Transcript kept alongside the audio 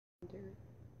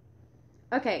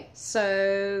Okay,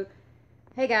 so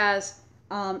hey guys,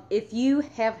 if you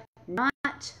have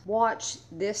not watched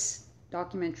this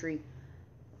documentary,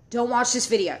 don't watch this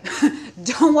video.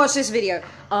 Don't watch this video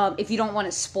if you don't want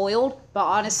it spoiled. But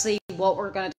honestly, what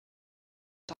we're gonna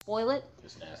spoil it.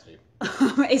 It's nasty.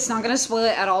 It's not gonna spoil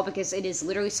it at all because it is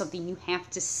literally something you have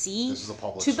to see This is a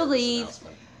public to service believe.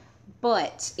 announcement.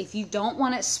 But if you don't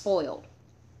want it spoiled,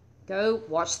 go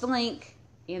watch the link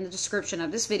in the description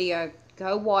of this video.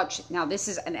 Go watch. Now, this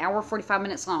is an hour 45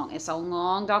 minutes long. It's a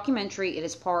long documentary. It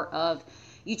is part of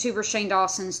YouTuber Shane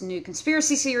Dawson's new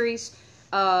conspiracy series.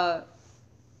 Hello,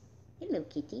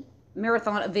 kitty.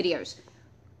 Marathon of videos.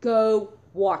 Go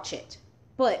watch it.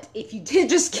 But if you did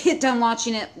just get done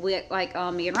watching it like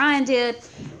me and Ryan did,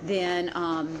 then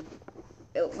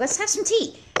let's have some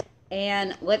tea.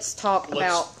 And let's talk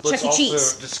about Chuck E. Cheese.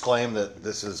 Let's also disclaim that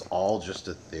this is all just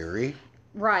a theory.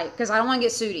 Right, because I don't want to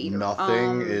get sued either.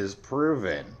 Nothing is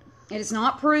proven. It is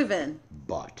not proven.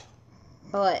 But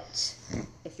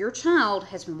if your child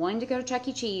has been wanting to go to Chuck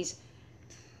E. Cheese,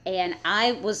 and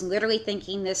I was literally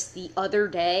thinking this the other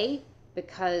day,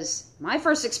 because my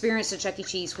first experience at Chuck E.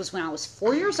 Cheese was when I was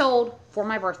 4 years old for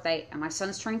my birthday, and my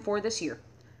son's turning 4 this year.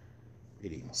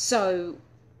 So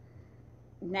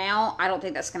now I don't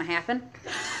think that's going to happen.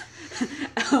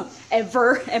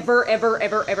 ever.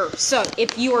 So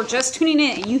if you are just tuning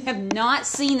in and you have not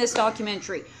seen this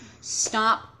documentary,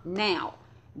 stop now.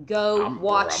 Go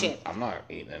watch it. I'm not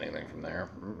eating anything from there.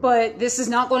 But this is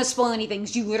not going to spoil anything.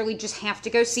 You literally just have to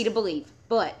go see to believe.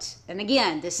 But, and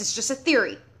again, this is just a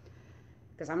theory.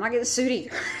 Because I'm not getting sued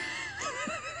either.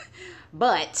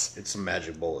 But it's some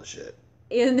magic bullshit.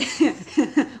 In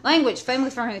language, family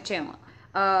friendly channel.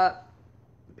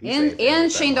 In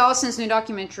Shane Dawson's new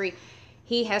documentary,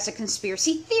 he has a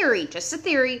conspiracy theory, just a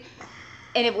theory,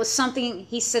 and it was something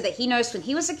he said that he noticed when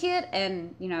he was a kid,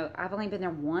 and, you know, I've only been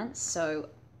there once, so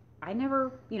I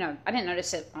never, I didn't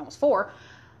notice it when I was 4,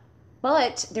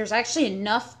 but there's actually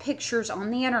enough pictures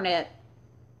on the internet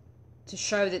to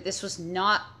show that this was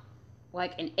not,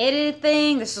 like, an edited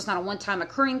thing, this was not a one-time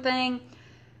occurring thing,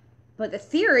 but the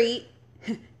theory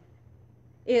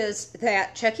is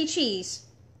that Chuck E. Cheese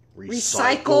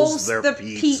recycles the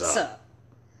pizza.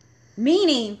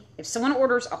 Meaning, if someone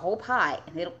orders a whole pie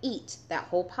and they'll eat that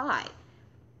whole pie,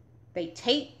 they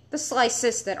take the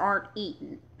slices that aren't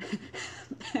eaten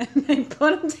and they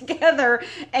put them together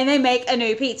and they make a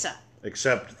new pizza.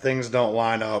 Except things don't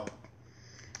line up.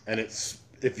 And it's,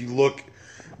 if you look,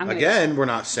 again, we're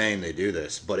not saying they do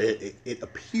this, but it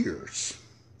appears.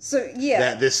 So, yeah.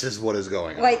 That this is what is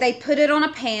going on. Like, they put it on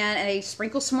a pan and they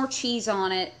sprinkle some more cheese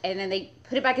on it and then they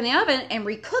put it back in the oven and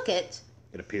recook it.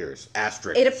 It appears.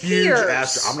 Asterisk. It appears. Huge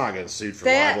asterisk. I'm not getting sued for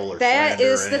libel or slander. That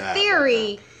is the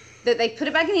theory, that they put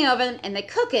it back in the oven and they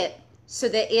cook it so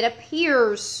that it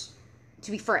appears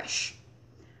to be fresh.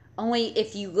 Only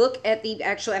if you look at the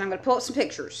actual, and I'm going to pull up some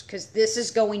pictures because this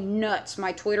is going nuts.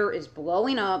 My Twitter is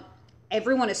blowing up.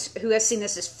 Everyone who has seen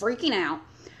this is freaking out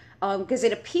because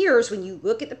it appears when you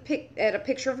look at a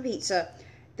picture of a pizza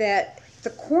that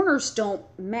the corners don't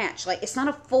match. Like, it's not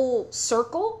a full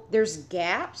circle. There's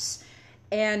gaps.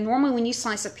 And normally when you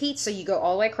slice a pizza, you go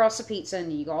all the way across the pizza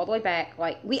and you go all the way back.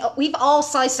 Like, we've all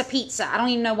sliced a pizza. I don't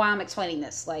even know why I'm explaining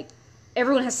this. Like,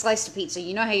 everyone has sliced a pizza.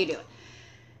 You know how you do it.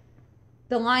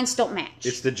 The lines don't match.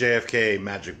 It's the JFK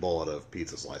magic bullet of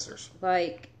pizza slicers.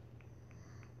 Like,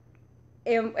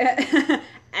 and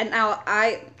now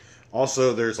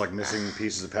Also, there's like missing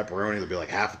pieces of pepperoni. There'll be like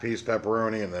half a piece of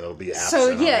pepperoni, and then it'll be absent. So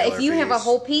yeah, on the if you other have a piece.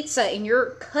 whole pizza and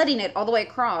you're cutting it all the way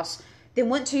across, then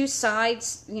what two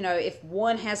sides, if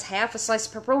one has half a slice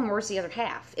of pepperoni, where's the other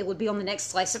half? It would be on the next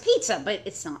slice of pizza, but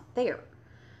it's not there.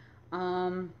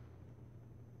 Also,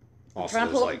 trying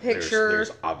to pull up a picture.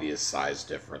 There's obvious size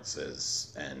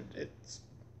differences,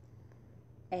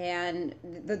 and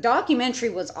the documentary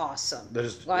was awesome.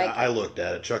 I looked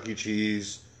at it. Chuck E.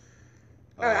 Cheese.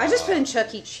 I just put in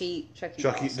Chuck E. Cheese.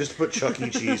 Just put Chuck E.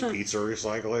 Cheese pizza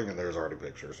recycling, and there's already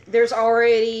pictures. There's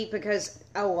already, because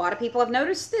a lot of people have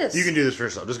noticed this. You can do this for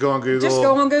yourself. Just go on Google.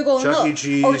 And Chuck look. E.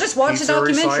 Cheese. Or just watch the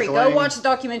documentary. Recycling. Go watch the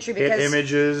documentary because hit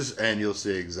images, and you'll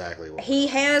see exactly what. He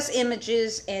has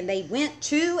images, and they went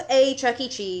to a Chuck E.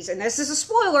 Cheese, and this is a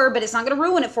spoiler, but it's not going to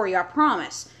ruin it for you. I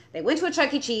promise. They went to a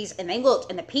Chuck E. Cheese, and they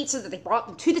looked, and the pizza that they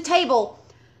brought to the table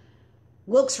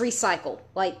looks recycled.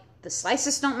 Like, the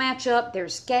slices don't match up.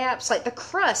 There's gaps. Like, the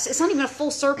crust, it's not even a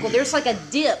full circle. There's like a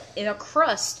dip in a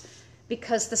crust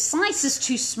because the slice is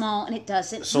too small and it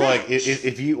doesn't match. Like,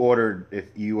 if you ordered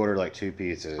like 2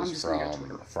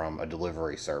 pizzas from a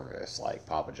delivery service like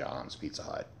Papa John's, Pizza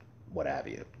Hut, what have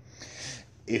you,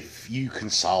 if you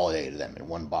consolidated them in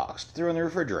one box, threw in the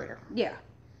refrigerator. Yeah.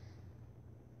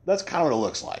 That's kind of what it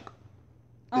looks like.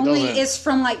 Only it's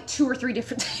from like 2 or 3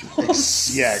 different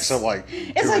tables. Yeah, so like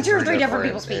it's like 2 or 3 different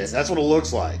people's pizza. That's what it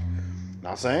looks like.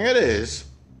 Not saying it is.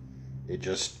 It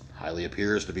just highly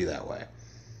appears to be that way.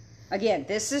 Again,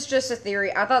 this is just a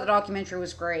theory. I thought the documentary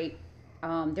was great.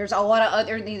 There's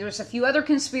a few other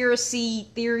conspiracy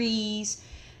theories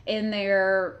in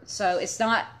there, so it's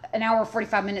not an hour and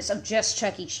 45 minutes of just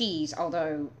Chuck E. Cheese,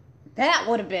 although that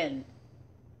would have been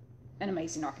an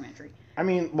amazing documentary. I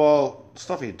mean, well,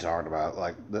 stuff he talked about,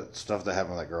 like the stuff that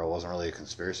happened with that girl, wasn't really a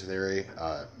conspiracy theory.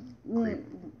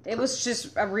 It was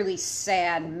just a really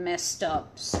sad, messed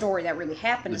up story that really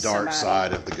happened to somebody. The dark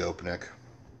side of the Gopnik.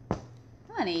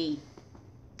 Honey.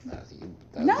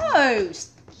 No!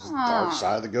 Dark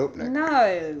side of the Gopnik.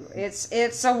 No.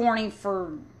 It's a warning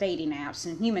for dating apps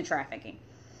and human trafficking.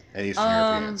 And Eastern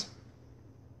Europeans.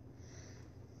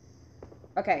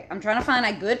 Okay, I'm trying to find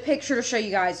a good picture to show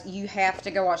you guys. You have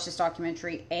to go watch this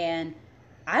documentary, and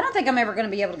I don't think I'm ever going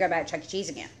to be able to go back to Chuck E. Cheese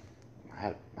again. I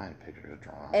had a picture to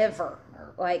draw. Ever.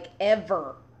 Like,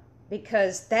 ever.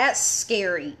 Because that's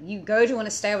scary. You go to an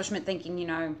establishment thinking,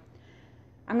 I'm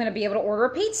going to be able to order a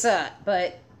pizza,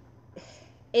 but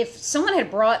if someone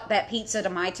had brought that pizza to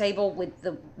my table with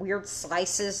the weird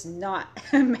slices not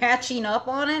matching up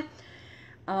on it,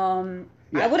 I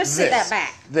would have sent that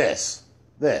back. This.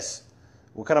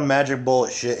 What kind of magic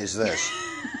bullet shit is this?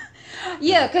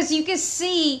 Yeah, because you can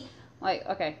see, like,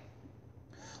 okay.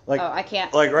 Like, I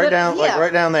can't. Like right down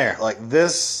there. Like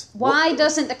this. Why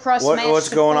doesn't the crust match? What's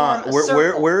going on?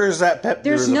 Where is that pepperoni?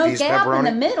 There's no gap in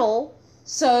the middle,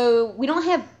 so we don't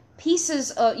have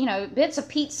pieces of, bits of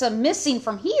pizza missing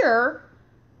from here.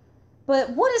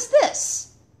 But what is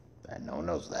this? No one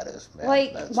knows what that is. Man,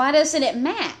 why doesn't it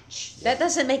match? Yeah. That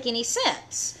doesn't make any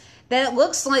sense. That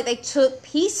looks like they took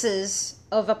pieces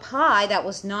of a pie that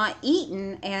was not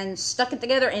eaten and stuck it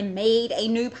together and made a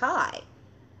new pie.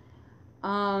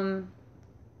 And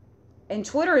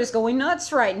Twitter is going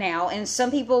nuts right now, and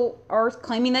some people are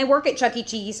claiming they work at Chuck E.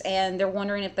 Cheese, and they're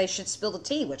wondering if they should spill the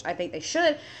tea, which I think they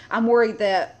should. I'm worried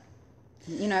that,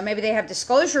 maybe they have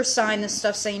disclosure sign and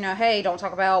stuff saying, hey, don't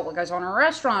talk about what goes on in a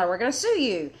restaurant, or we're going to sue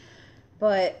you.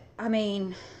 But, I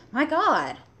mean, my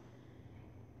God.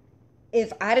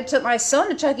 If I'd have took my son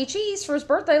to Chuck E. Cheese for his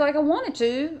birthday like I wanted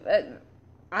to,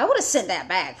 I would have sent that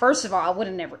back. First of all, I would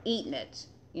have never eaten it.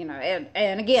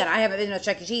 And again, I haven't been to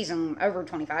Chuck E. Cheese in over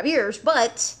 25 years,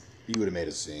 but... You would have made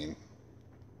a scene.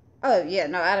 Oh, yeah,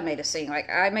 no, I'd have made a scene. Like,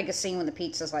 I make a scene when the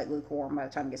pizza's, lukewarm by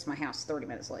the time it gets to my house 30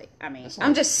 minutes late. I mean,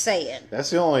 I'm just saying. That's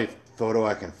the only photo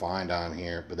I can find on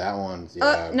here, but that one,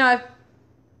 yeah. No,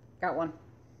 got one.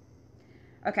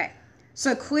 Okay,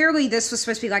 so clearly this was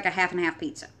supposed to be like a half and half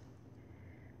pizza.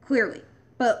 Clearly.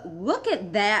 But look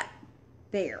at that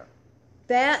there.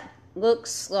 That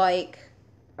looks like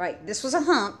this was a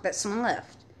hunk that someone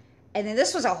left. And then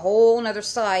this was a whole nother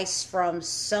slice from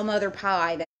some other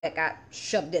pie that got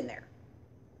shoved in there.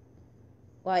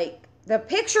 The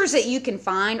pictures that you can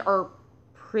find are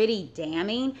pretty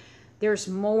damning. There's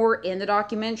more in the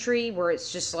documentary where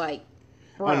it's just like...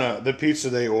 Oh, no, the pizza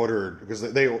they ordered, because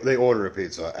they order a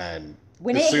pizza, and...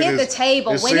 When it hit the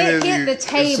table, as soon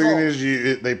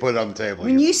as they put it on the table.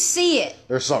 When you see it,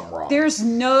 there's something wrong. There's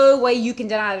no way you can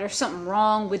deny there's something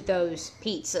wrong with those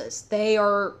pizzas. They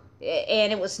are,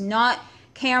 and it was not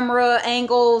camera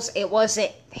angles. It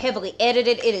wasn't heavily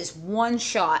edited. It is one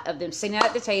shot of them sitting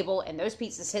at the table, and those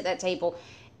pizzas hit that table,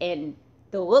 and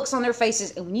the looks on their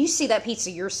faces. And when you see that pizza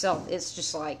yourself, it's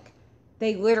just like,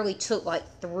 they literally took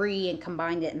 3 and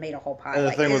combined it and made a whole pie. And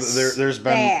the thing with there's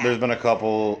been a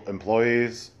couple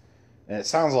employees, and it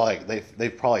sounds like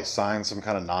they've probably signed some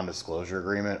kind of non-disclosure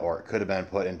agreement, or it could have been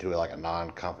put into a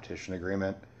non-competition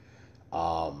agreement.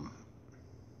 I'm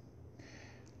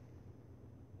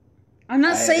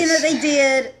not saying that they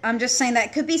did. I'm just saying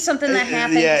that could be something that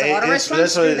happened. Yeah, a lot of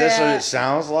restaurants do that. That's what it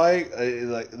sounds like.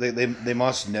 They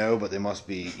must know, but they must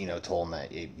be told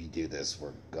that if you do this,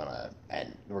 we're gonna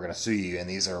sue you. And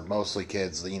these are mostly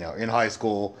kids, in high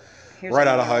school, right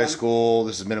out of high school.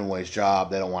 This is a minimum wage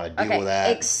job. They don't want to deal with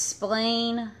that.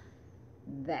 Explain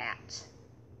that.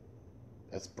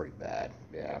 That's pretty bad.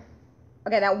 Yeah.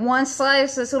 Okay, that one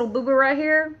slice, this little boo-boo right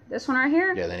here, this one right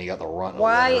here. Yeah, then you got the runt.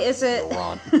 Why is it? The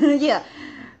runt. Yeah.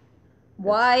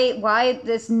 Why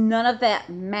does none of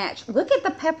that match? Look at the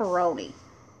pepperoni.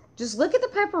 Just look at the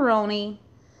pepperoni.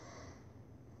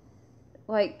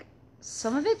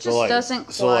 Some of it just doesn't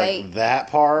quite that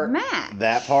part match.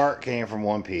 That part came from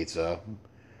one pizza,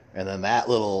 and then that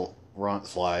little runt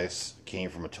slice came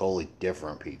from a totally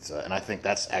different pizza, and I think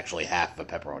that's actually half of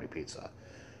a pepperoni pizza.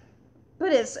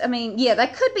 But it's, I mean, yeah,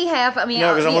 that could be half. I mean,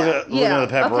 No, because I'm looking at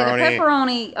the pepperoni. Okay, the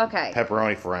pepperoni, okay.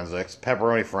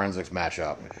 Pepperoni forensics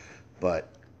matchup.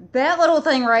 But that little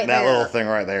thing right there. That little thing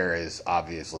right there is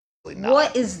obviously not.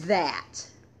 What is that?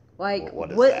 Like, what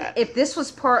is that? If this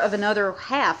was part of another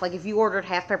half, like if you ordered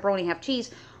half pepperoni, half cheese,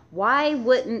 why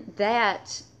wouldn't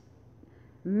that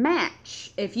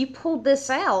match? If you pulled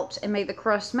this out and made the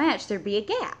crust match, there'd be a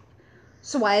gap.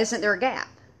 So why isn't there a gap?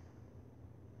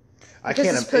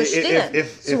 Because it's pushed in.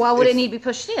 So why would it need to be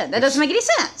pushed in? That doesn't make any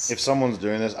sense. If someone's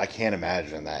doing this, I can't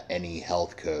imagine that any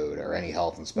health code or any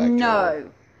health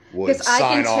inspector would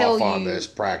sign off on this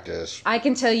practice. I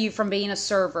can tell you from being a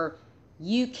server,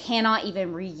 you cannot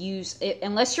even reuse it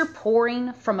unless you're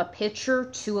pouring from a pitcher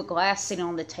to a glass sitting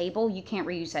on the table. You can't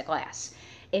reuse that glass.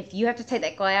 If you have to take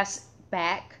that glass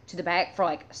back to the back for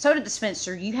like a soda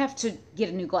dispenser, you have to get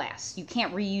a new glass. You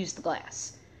can't reuse the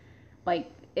glass.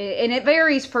 Like, and it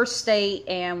varies per state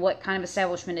and what kind of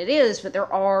establishment it is, but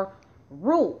there are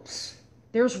rules.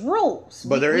 There's rules.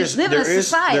 But there is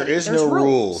no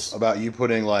rules about you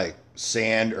putting like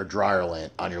sand or dryer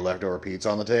lint on your leftover pizza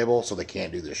on the table, so they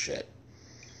can't do this shit.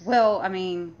 Well, I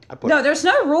mean, there's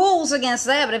no rules against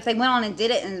that, but if they went on and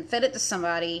did it and fed it to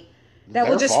somebody, that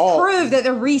would just prove that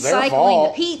they're recycling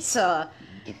the pizza.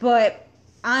 But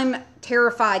I'm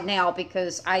terrified now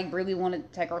because I really want to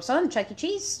take our son to Chuck E.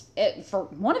 Cheese for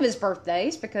one of his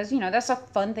birthdays because, that's a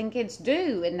fun thing kids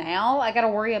do. And now I got to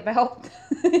worry about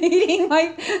eating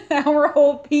like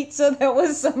hour-old pizza that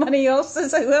was somebody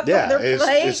else's who left on their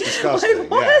plate. It's disgusting.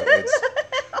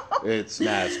 It's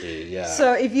nasty, yeah.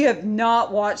 So if you have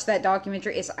not watched that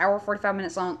documentary, it's an hour 45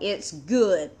 minutes long. It's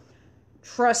good.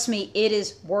 Trust me, it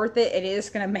is worth it. It is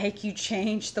going to make you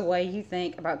change the way you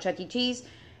think about Chuck E. Cheese.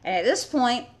 And at this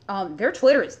point, their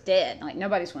Twitter is dead. Like,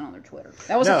 nobody's went on their Twitter.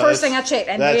 That was the first thing I checked.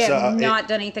 And they have not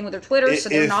done anything with their Twitter, so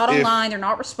they're not online. They're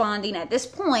not responding at this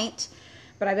point.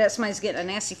 But I bet somebody's getting a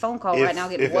nasty phone call right now.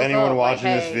 If anyone watching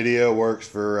this video works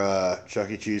for Chuck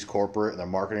E. Cheese corporate and their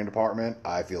marketing department,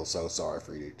 I feel so sorry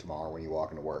for you tomorrow when you walk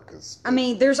into work. I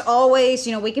mean, there's always,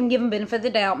 we can give them benefit of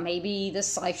the doubt. Maybe the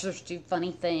Cyphers do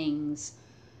funny things.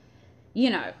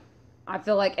 I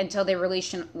feel like until they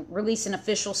release an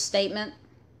official statement,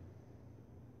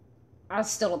 I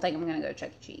still don't think I'm going to go to Chuck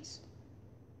E. Cheese.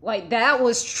 Like, that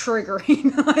was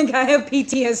triggering. Like, I have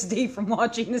PTSD from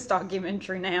watching this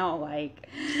documentary now. Like,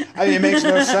 I mean, it makes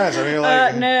no sense. I mean,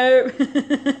 like, no.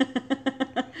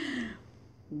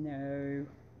 No.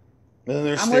 And then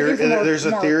there's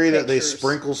a theory that they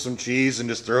sprinkle some cheese and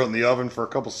just throw it in the oven for a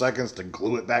couple seconds to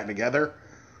glue it back together.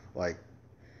 Like,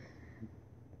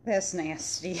 that's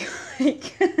nasty.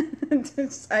 Like,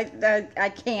 I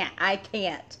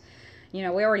can't. We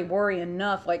already worry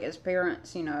enough, like, as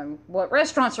parents, what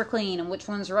restaurants are clean and which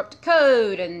ones are up to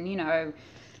code. And,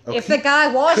 if the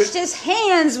guy washed his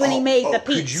hands when he made the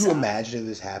pizza. Could you imagine if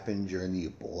this happened during the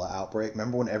Ebola outbreak?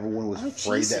 Remember when everyone was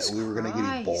afraid that we were going to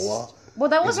get Ebola? Well,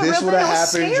 that was a real thing. That was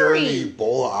scary. This would have happened during the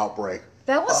Ebola outbreak.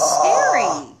 That was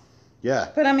scary. Yeah.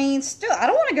 But, I mean, still, I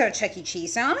don't want to go to Chuck E.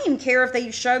 Cheese. I don't even care if they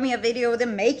show me a video of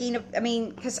them making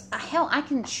because, hell, I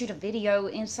can shoot a video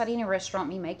inside any restaurant,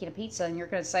 me making a pizza, and you're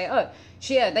going to say, oh,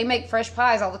 shit, they make fresh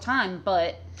pies all the time,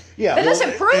 but that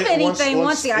doesn't prove anything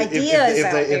once the idea is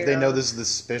out there. If they know this is the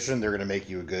suspicion, they're going to make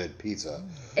you a good pizza.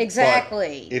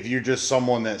 Exactly. But if you're just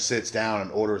someone that sits down and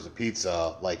orders a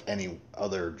pizza like any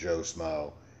other Joe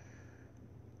Smo,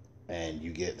 and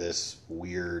you get this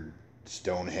weird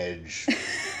Stonehenge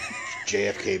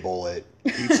JFK bullet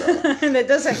pizza. That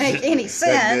doesn't make any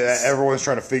sense. Everyone's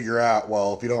trying to figure out,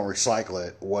 well, if you don't recycle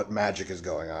it, what magic is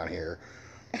going on here?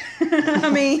 I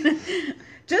mean,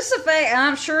 just the fact, and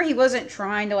I'm sure he wasn't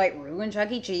trying to, like, ruin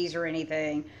Chuck E. Cheese or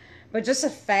anything, but just the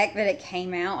fact that it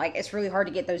came out, like, it's really hard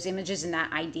to get those images and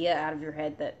that idea out of your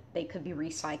head that they could be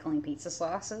recycling pizza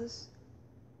sauces.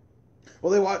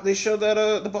 Well, they showed that,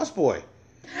 the busboy.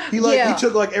 He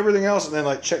took like everything else and then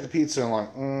like checked the pizza and like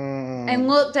and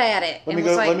looked at it. Let me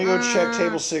go check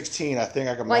table 16. I think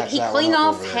I can match that. Like he cleaned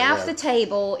off half the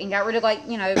table and got rid of like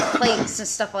plates and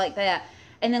stuff like that,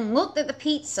 and then looked at the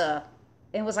pizza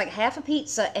and it was like half a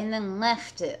pizza and then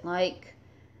left it. Like,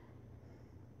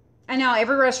 I know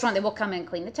every restaurant they will come in and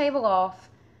clean the table off,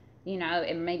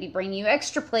 and maybe bring you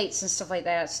extra plates and stuff like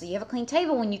that, so you have a clean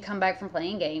table when you come back from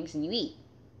playing games and you eat.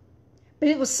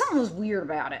 But something was weird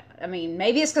about it. I mean,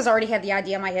 maybe it's because I already had the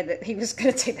idea in my head that he was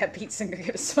going to take that pizza and go give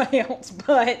it to somebody else.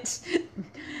 But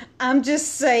I'm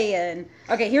just saying.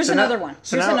 Okay, here's another one.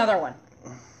 Another one.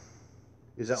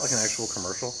 Is that like an actual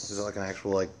commercial? Is that like an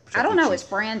actual like? I don't know. It's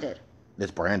branded.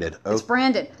 It's branded. Oh. It's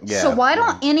branded. Yeah. So why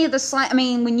don't any of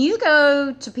the when you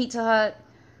go to Pizza Hut,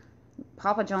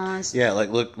 Papa John's. Yeah, like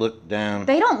look down.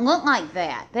 They don't look like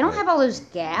that. They don't have all those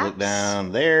gaps. Look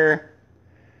down there.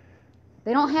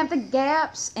 They don't have the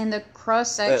gaps, and the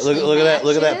crust actually look at that.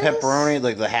 Look at that matches. pepperoni.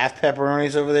 Like the half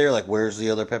pepperonis over there. Like where's the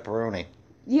other pepperoni?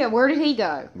 Yeah, where did he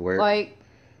go? Where? Like,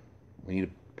 we need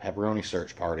a pepperoni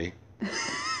search party.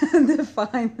 to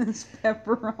find this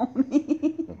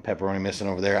pepperoni. Pepperoni missing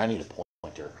over there. I need a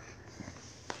pointer.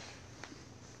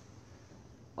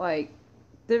 Like,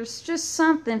 there's just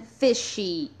something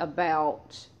fishy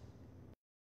about.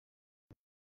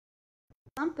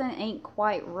 Something ain't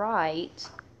quite right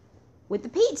with the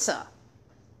pizza.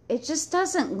 It just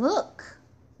doesn't look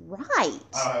right.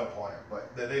 I don't have a pointer,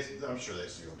 but I'm sure they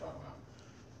see what I'm talking about.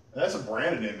 That's a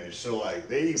branded image, so like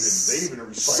they even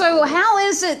recycle. So how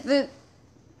is it that?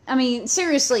 I mean,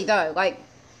 seriously though, like,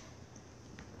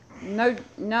 no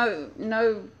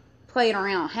playing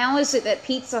around. How is it that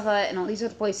Pizza Hut and all these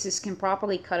other places can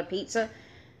properly cut a pizza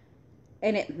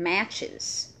and it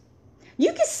matches?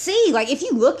 You can see, like, if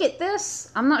you look at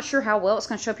this, I'm not sure how well it's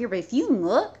going to show up here, but if you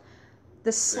look,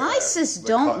 the slices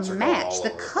don't match.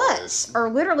 The cuts are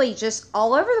literally just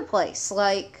all over the place.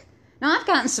 Like, now I've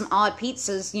gotten some odd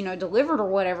pizzas, delivered or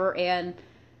whatever, and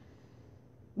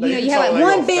you have like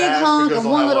one big hunk and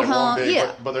one little hunk.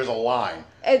 Yeah, but there's a line.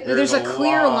 There's a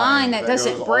clear line that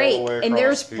doesn't break, and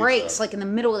there's breaks like in the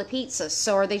middle of the pizza.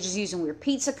 So are they just using weird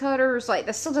pizza cutters? Like,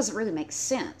 that still doesn't really make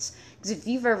sense. Because if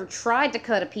you've ever tried to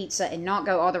cut a pizza and not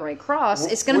go all the way across,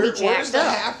 it's going to be jacked up. Where's the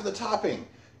half of the topping?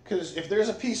 Because if there's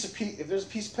a piece of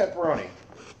pepperoni,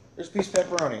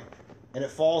 and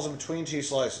it falls in between two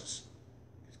slices,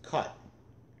 it's cut.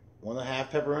 One and a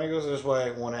half pepperoni goes this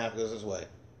way, one half goes this way.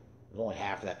 There's only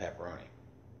half of that pepperoni.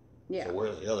 Yeah. So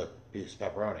where's the other piece of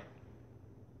pepperoni?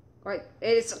 Right.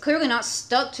 It's clearly not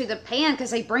stuck to the pan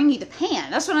because they bring you the pan.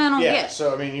 That's what I don't get. Yeah,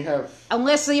 so I mean you have...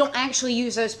 Unless they don't actually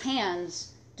use those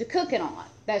pans to cook it on.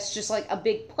 That's just like a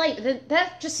big plate. But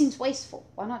that just seems wasteful.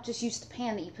 Why not just use the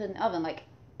pan that you put in the oven like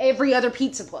every other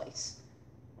pizza place?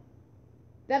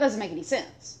 That doesn't make any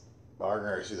sense. I can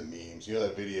already see the memes. You know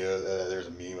that video? There's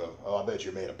a meme of, oh, I bet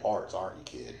you're made of parts, aren't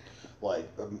you, kid? Like,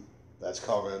 that's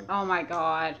coming. Oh my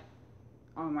god.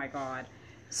 Oh my god.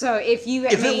 So if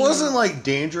it wasn't like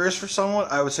dangerous for someone,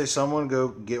 I would say someone go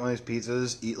get one of these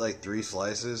pizzas, eat like 3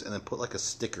 slices, and then put like a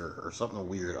sticker or something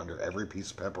weird under every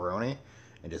piece of pepperoni,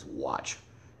 and just watch,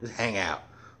 just hang out,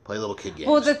 play little kid games.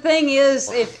 Well, the thing is,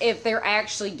 if they're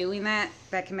actually doing that,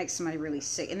 that can make somebody really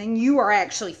sick, and then you are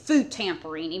actually food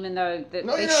tampering, even though they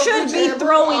should be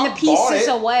throwing the pieces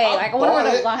away. Like, I wonder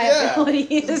what the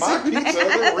liability is. It's my pizza.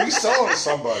 They're reselling to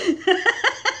somebody.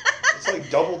 It's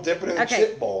like double dipping in a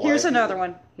chip bowl. Here's another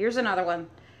one.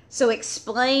 So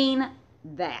explain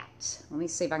that. Let me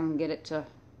see if I can get it to...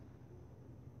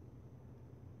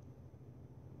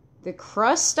 The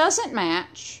crust doesn't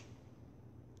match.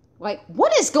 Like,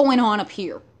 what is going on up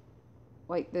here?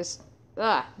 Like this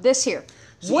here.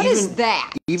 So what is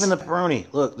that? Even the pepperoni.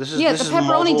 Look, this is... Yeah, this the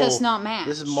pepperoni does not match.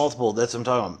 This is multiple. That's what I'm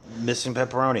talking about. Missing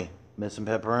pepperoni.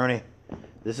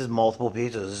 This is multiple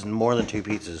pizzas. This is more than 2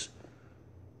 pizzas.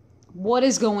 What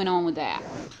is going on with that?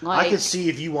 Like, I could see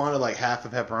if you wanted like half a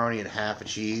pepperoni and half a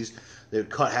cheese, they would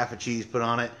cut half a cheese, put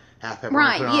on it, half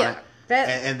pepperoni, put on it,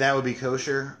 and that would be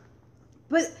kosher.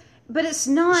 But it's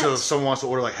not. So if someone wants to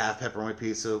order like half pepperoni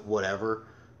pizza, whatever,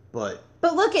 but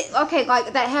look at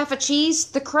like that half a cheese,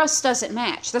 the crust doesn't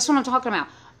match. That's what I'm talking about.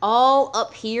 All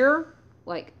up here,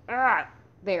 like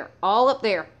there, all up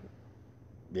there.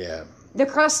 Yeah. The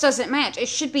crust doesn't match. It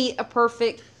should be a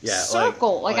perfect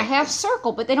circle, like a half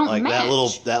circle, but they don't like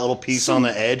match. That little piece on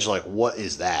the edge. Like, what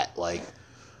is that? Like,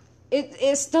 it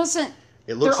doesn't.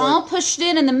 It looks they're all pushed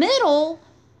in the middle,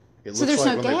 so there's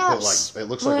no gaps. It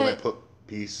looks like when they put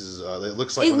pieces. It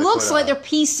looks like they're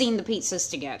piecing the pizzas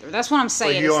together. That's what I'm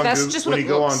saying. That's just what it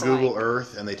looks like. When you go on Google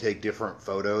Earth and they take different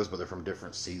photos, but they're from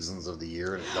different seasons of the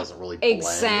year, and it doesn't really blend.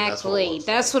 Exactly.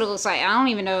 That's what it looks like. I don't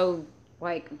even know.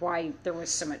 Like, why there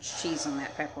was so much cheese on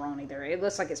that pepperoni there. It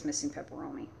looks like it's missing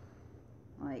pepperoni.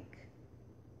 Like,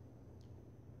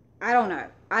 I don't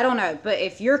know. But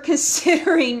if you're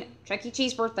considering Chuck E.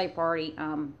 Cheese birthday party,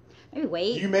 maybe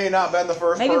wait. You may not have been the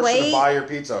first person to buy your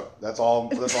pizza. That's all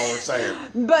we're saying.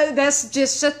 But that's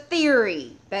just a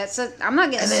theory. I'm not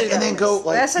getting sued. And then go,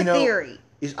 like, that's a theory.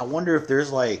 I wonder if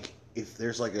there's like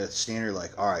a standard,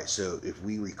 like, all right, so if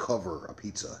we recover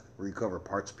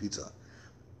parts of pizza,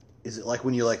 is it like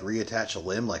when you like reattach a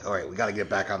limb? Like, all right, we got to get it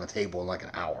back on the table in like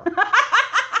an hour.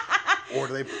 or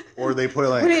do they put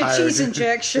like a cheese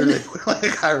injection? Or do they put like a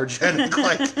cryogenic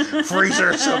like freezer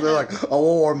or something? They're like, oh,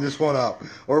 we'll warm this one up.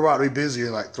 We're about to be busy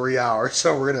in like 3 hours,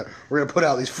 so we're gonna put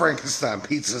out these Frankenstein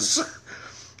pizzas.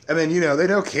 I mean, they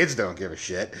know kids don't give a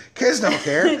shit. Kids don't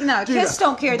care. No, dude, kids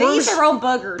don't care. They eat their own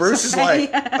boogers. Bruce is like,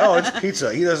 oh, it's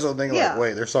pizza. He doesn't think like,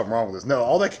 wait, there's something wrong with this. No,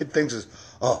 all that kid thinks is,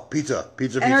 oh, pizza.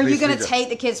 And are you going to take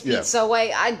the kid's pizza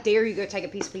away? I dare you go take a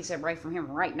piece of pizza away from him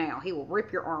right now. He will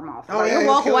rip your arm off. Oh, he'll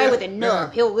walk away with a nub.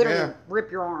 Yeah. He'll literally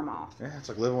rip your arm off. Yeah, it's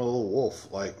like living with a little wolf.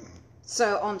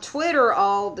 So on Twitter,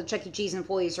 all the Chuck E. Cheese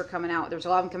employees are coming out. There's a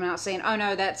lot of them coming out saying, "Oh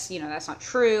no, that's not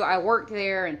true. I worked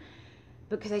there," and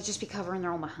because they just be covering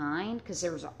their own behind. Because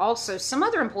there was also some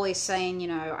other employees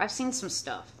saying, I've seen some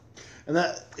stuff. And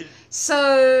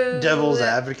so devil's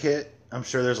advocate. I'm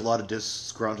sure there's a lot of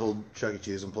disgruntled Chuck E.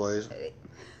 Cheese employees.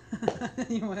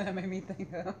 You know what that made me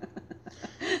think of?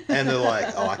 And they're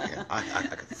like, oh, I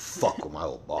can fuck with my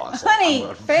old boss. Honey,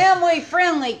 family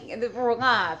friendly. We're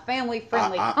live. Family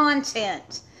friendly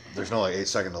content. There's no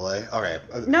 8-second delay? Okay.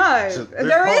 No. So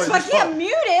there is, but I can't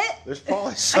mute it. There's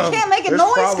probably some. I can't make a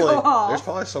noise go off. There's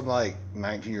probably some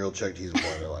 19-year-old Chuck E. Cheese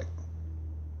employee. They're like,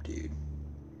 dude,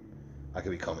 I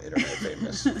could become internet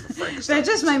famous for Frankenstein. That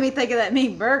just made me think of that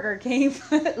mean Burger King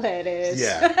foot lettuce.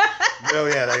 Yeah. Oh,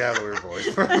 yeah, they got a weird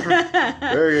voice.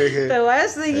 Burger King. The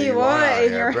last thing you want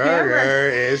in your burger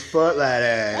is foot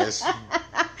lettuce.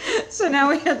 So now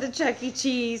we have the Chuck E.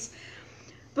 Cheese.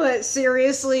 But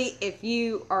seriously, if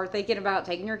you are thinking about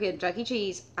taking your kid to Chuck E.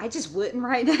 Cheese, I just wouldn't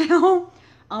right now.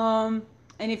 And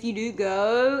if you do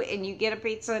go and you get a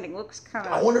pizza and it looks kind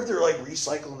of... I wonder if they're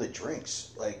recycling the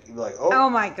drinks. Oh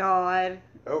my God.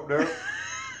 Oh, no.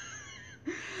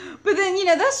 But then,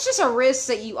 that's just a risk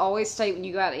that you always take when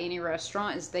you go out to any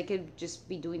restaurant, is they could just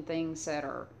be doing things that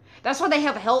are... That's why they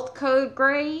have a health code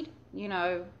grade, A+. Yeah,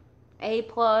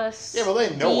 well,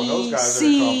 they know when those guys are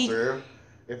going to come through.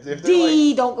 If they're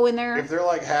don't go in there. If they're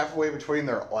halfway between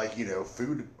their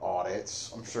food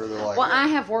audits, I'm sure they're like. Well, I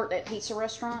have worked at pizza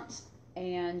restaurants,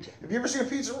 and have you ever seen a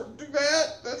pizza do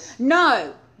that?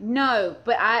 No.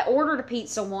 But I ordered a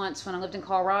pizza once when I lived in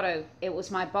Colorado. It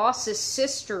was my boss's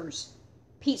sister's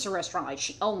pizza restaurant.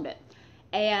 She owned it,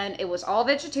 and it was all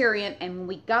vegetarian. And when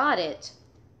we got it,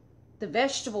 the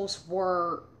vegetables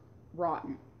were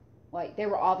rotten. They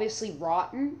were obviously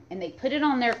rotten, and they put it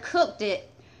on there, cooked it.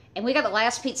 And we got the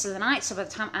last pizza of the night, so by the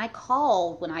time I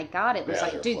called when I got it, it was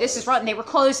dude, this is rotten. They were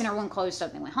closed, and everyone closed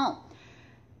up, and they went home.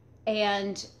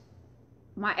 And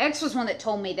my ex was one that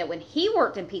told me that when he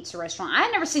worked in pizza restaurant, I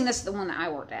had never seen this at the one that I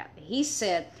worked at. But he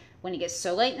said when it gets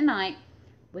so late in the night,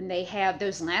 when they have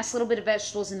those last little bit of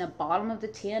vegetables in the bottom of the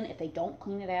tin, if they don't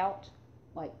clean it out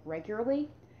regularly,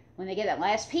 when they get that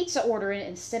last pizza order in,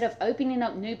 instead of opening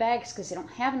up new bags because they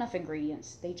don't have enough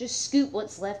ingredients, they just scoop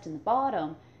what's left in the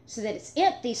bottom so that it's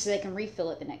empty so they can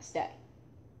refill it the next day.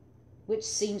 Which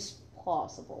seems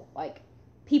plausible.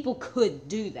 People could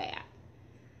do that.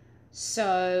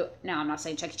 So, now I'm not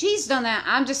saying Chuck E. Cheese has done that.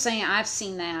 I'm just saying I've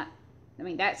seen that. I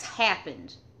mean, that's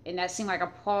happened. And that seemed like a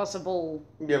plausible...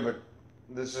 Yeah, but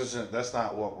that's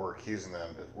not what we're accusing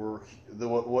them of.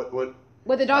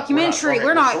 With the documentary,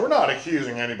 we're not... So we're not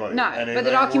accusing anybody. No, but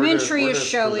the documentary is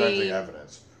showing... presenting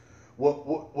evidence.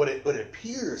 What it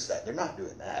appears that they're not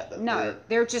doing that. No,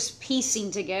 they're just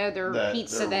piecing together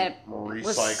pizza that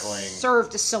was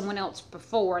served to someone else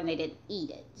before and they didn't eat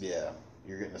it. Yeah,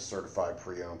 you're getting a certified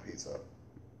pre-owned pizza.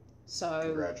 So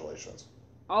congratulations.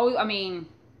 Oh, I mean,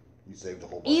 you saved a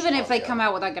whole bunch. Even if they come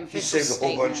out with an official statement. You saved a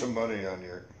whole bunch of money on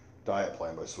your diet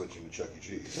plan by switching to Chuck E.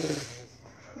 Cheese.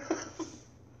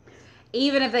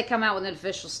 Even if they come out with an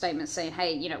official statement saying,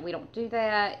 hey, we don't do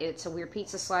that, it's a weird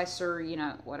pizza slicer,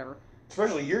 whatever.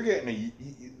 Especially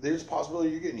there's a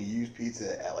possibility you're getting a used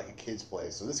pizza at a kid's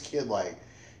place. So this kid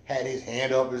had his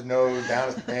hand up his nose,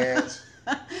 down his pants.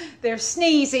 They're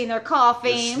sneezing, they're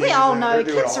coughing. We all know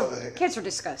kids are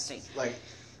disgusting.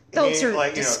 Adults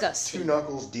are disgusting. 2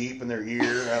 knuckles deep in their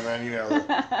ear, and then,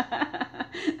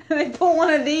 they pull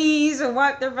one of these and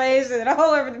wipe their face and then all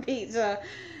over the pizza.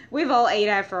 We've all ate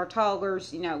after our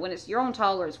toddlers. When it's your own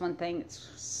toddler, it's one thing.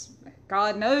 It's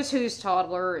God knows whose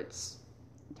toddler. It's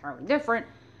entirely different.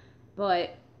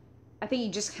 But I think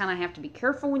you just kind of have to be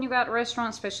careful when you go out to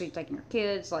restaurants, especially taking your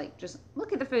kids. Just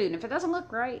look at the food. And if it doesn't look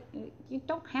right, you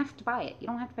don't have to buy it. You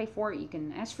don't have to pay for it. You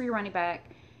can ask for your money back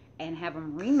and have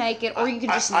them remake it, or you can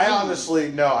just. I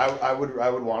honestly no. I would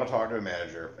want to talk to a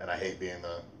manager, and I hate being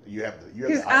the.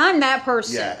 Because I'm that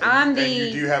person. Yeah, and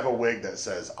you do have a wig that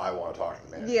says I want to talk to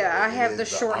the manager. Yeah, I have the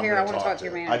short hair. I want to talk to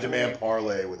your manager. I demand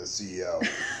parlay with the CEO,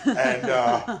 and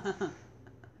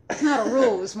it's not a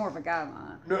rule. It's more of a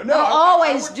guideline. No, I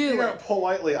always do it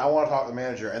politely. I want to talk to the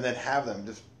manager, and then have them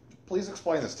just please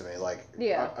explain this to me.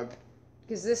 Yeah,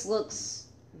 because this looks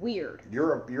weird.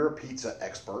 You're a pizza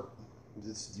expert.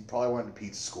 You probably went to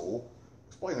pizza school.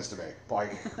 explain this to me.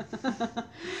 Like,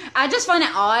 I just find it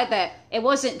odd that it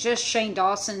wasn't just Shane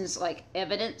Dawson's like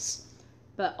evidence,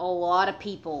 but a lot of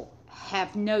people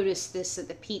have noticed this, that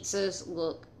the pizzas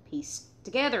look pieced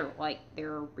together, like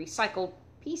they're recycled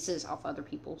pieces off other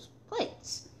people's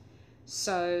plates.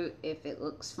 So if it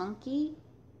looks funky,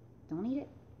 don't eat it.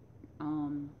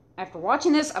 After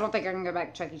watching this, I don't think I can go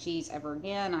back to Chuck E. Cheese ever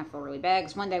again. I feel really bad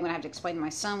because one day I'm gonna have to explain to my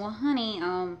son, well, honey,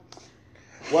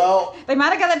 well, they might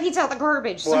have got that pizza out the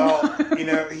garbage. Well, you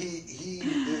know,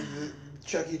 the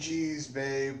Chuck E. Cheese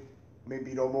may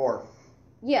be no more.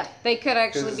 Yeah, they could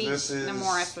actually be no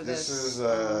more after this. This is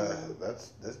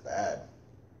that's bad.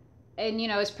 And you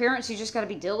know, as parents, you just got to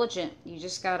be diligent. You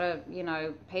just got to, you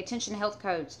know, pay attention to health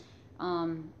codes.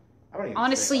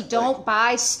 Honestly, don't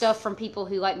buy stuff from people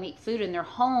who like make food in their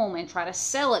home and try to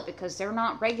sell it because they're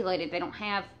not regulated. They don't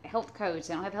have health codes.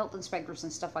 They don't have health inspectors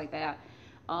and stuff like that.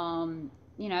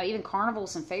 You know, even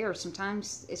carnivals and fairs,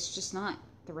 sometimes it's just not,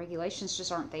 the regulations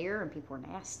just aren't there and people are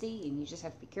nasty and you just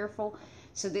have to be careful.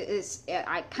 So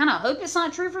I kind of hope it's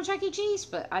not true for Chuck E. Cheese,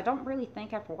 but I don't really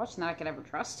think after watching that I could ever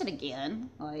trust it again.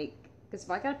 Like, because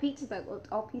if I got a pizza that looked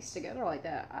all pieced together like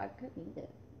that, I couldn't eat it.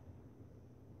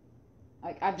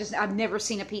 Like, I've never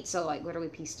seen a pizza like literally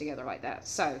pieced together like that.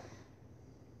 So,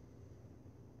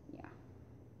 yeah.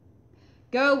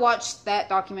 Go watch that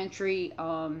documentary.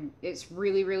 It's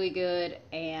really, really good.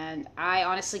 And I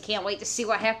honestly can't wait to see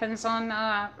what happens on,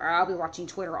 I'll be watching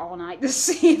Twitter all night to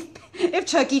see if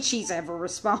Chuck E. Cheese ever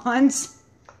responds.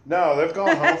 No, they've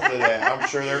gone home for the day. I'm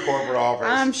sure their corporate office.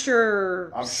 I'm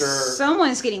sure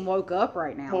someone's getting woke up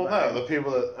right now. Well, no, the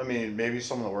people that, I mean, maybe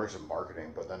someone that works in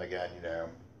marketing, but then again, you know,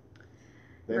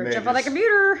 they jump on the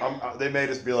computer. They may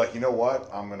just be like, you know what?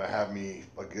 I'm going to have me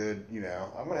a good, you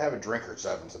know, I'm going to have a drink or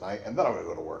 7 tonight, and then I'm going to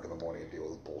go to work in the morning and deal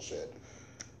with bullshit.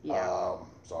 Yeah.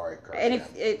 Sorry, and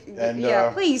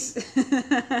please.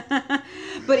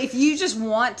 But if you just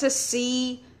want to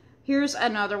see, here's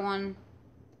another one.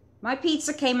 My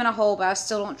pizza came in a hole, but I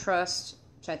still don't trust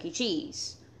Chuck E.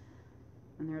 Cheese.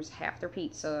 And there's half their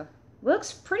pizza.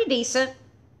 Looks pretty decent.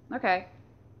 Okay.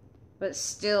 But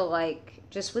still, like,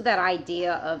 just with that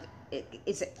idea of,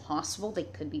 is it possible they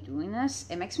could be doing this?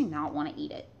 It makes me not want to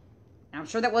eat it. And I'm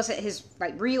sure that wasn't his,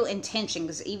 like, real intention.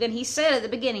 Because even he said at the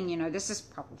beginning, you know, this is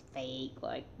probably fake.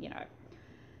 Like, you know.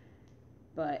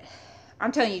 But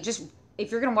I'm telling you, just,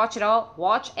 if you're going to watch it all,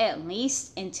 watch at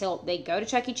least until they go to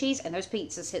Chuck E. Cheese and those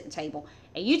pizzas hit the table.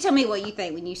 And you tell me what you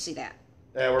think when you see that.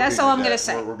 Yeah, that's all I'm going to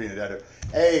say. We're being a dead.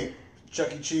 Hey,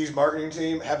 Chuck E. Cheese marketing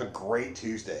team, have a great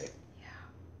Tuesday.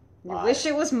 I wish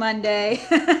it was Monday.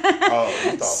 Oh,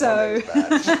 you thought so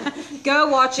Monday was bad. Go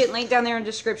watch it. Link down there in the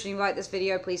description. If you like this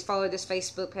video, please follow this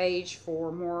Facebook page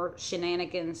for more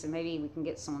shenanigans and maybe we can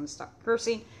get someone to stop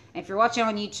cursing. And if you're watching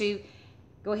on YouTube,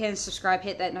 go ahead and subscribe.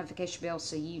 Hit that notification bell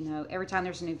so you know every time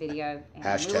there's a new video. And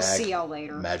we'll see y'all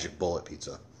later. Magic Bullet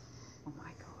Pizza. Oh my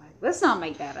God. Let's not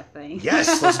make that a thing.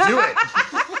 Yes, let's do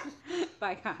it.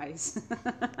 Bye, guys.